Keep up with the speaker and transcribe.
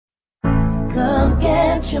Come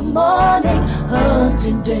get your morning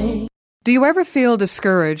hunting day. Do you ever feel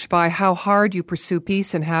discouraged by how hard you pursue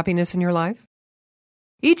peace and happiness in your life?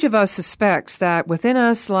 Each of us suspects that within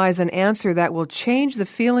us lies an answer that will change the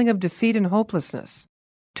feeling of defeat and hopelessness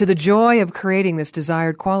to the joy of creating this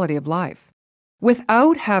desired quality of life,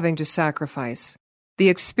 without having to sacrifice the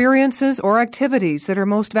experiences or activities that are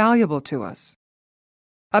most valuable to us.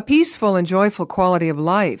 A peaceful and joyful quality of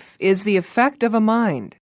life is the effect of a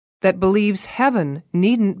mind that believes heaven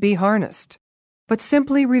needn't be harnessed, but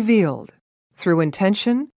simply revealed through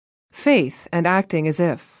intention, faith, and acting as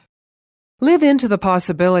if. Live into the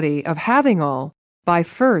possibility of having all by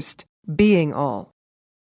first being all.